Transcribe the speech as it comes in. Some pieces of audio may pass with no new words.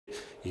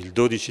Il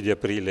 12 di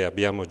aprile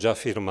abbiamo già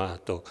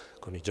firmato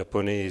con i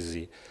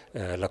giapponesi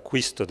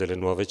l'acquisto delle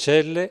nuove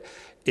celle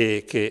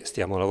e che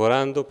stiamo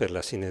lavorando per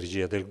la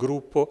sinergia del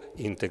gruppo,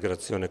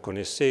 integrazione con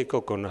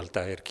Esseco, con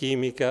Altair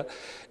Chimica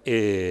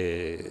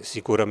e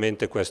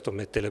sicuramente questo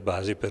mette le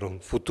basi per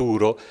un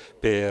futuro,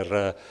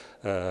 per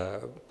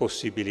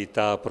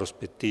possibilità,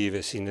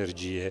 prospettive,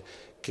 sinergie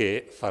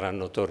che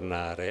faranno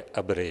tornare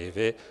a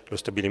breve lo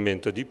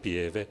stabilimento di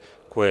Pieve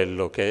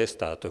quello che è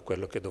stato e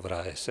quello che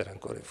dovrà essere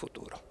ancora in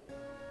futuro.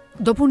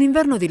 Dopo un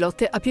inverno di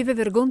lotte, a Pieve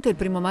Vergonte il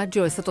 1°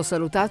 maggio è stato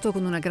salutato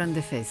con una grande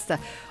festa.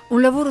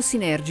 Un lavoro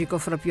sinergico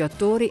fra più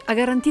attori ha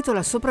garantito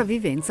la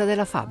sopravvivenza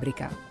della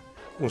fabbrica.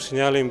 Un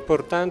segnale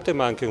importante,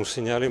 ma anche un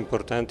segnale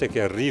importante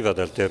che arriva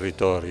dal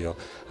territorio.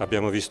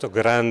 Abbiamo visto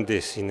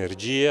grande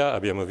sinergia,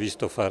 abbiamo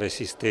visto fare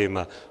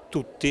sistema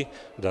tutti,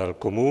 dal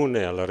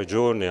comune alla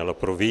regione, alla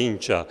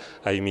provincia,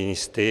 ai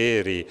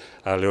ministeri,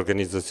 alle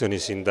organizzazioni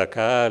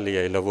sindacali,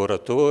 ai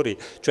lavoratori,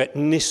 cioè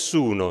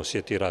nessuno si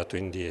è tirato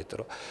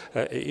indietro.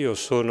 Io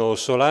sono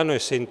solano e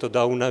sento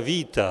da una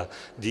vita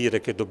dire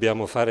che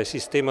dobbiamo fare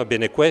sistema,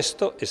 bene,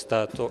 questo è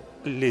stato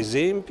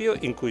l'esempio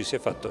in cui si è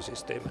fatto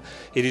sistema.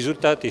 I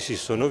risultati si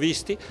sono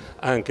visti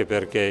anche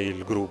perché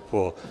il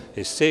gruppo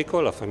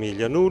Esseco, la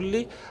famiglia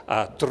Nulli,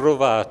 ha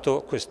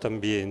trovato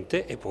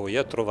quest'ambiente e poi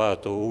ha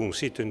trovato un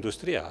sito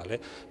industriale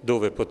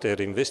dove poter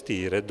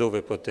investire,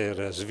 dove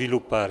poter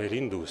sviluppare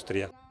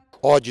l'industria.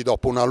 Oggi,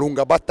 dopo una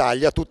lunga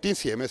battaglia, tutti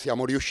insieme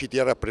siamo riusciti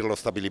a riaprire lo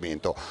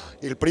stabilimento.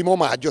 Il 1°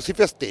 maggio si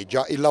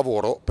festeggia il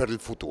lavoro per il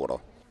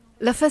futuro.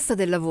 La festa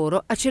del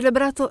lavoro ha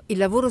celebrato il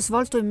lavoro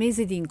svolto in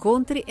mesi di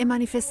incontri e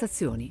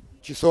manifestazioni.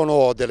 Ci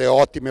sono delle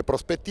ottime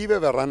prospettive,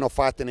 verranno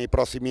fatte nei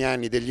prossimi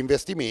anni degli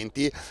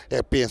investimenti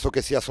e penso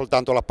che sia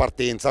soltanto la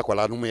partenza,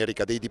 quella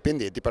numerica dei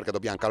dipendenti, perché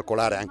dobbiamo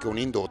calcolare anche un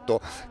indotto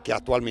che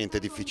attualmente è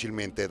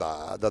difficilmente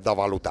da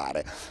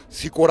valutare.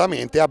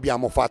 Sicuramente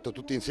abbiamo fatto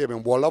tutti insieme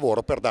un buon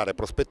lavoro per dare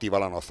prospettiva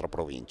alla nostra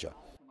provincia.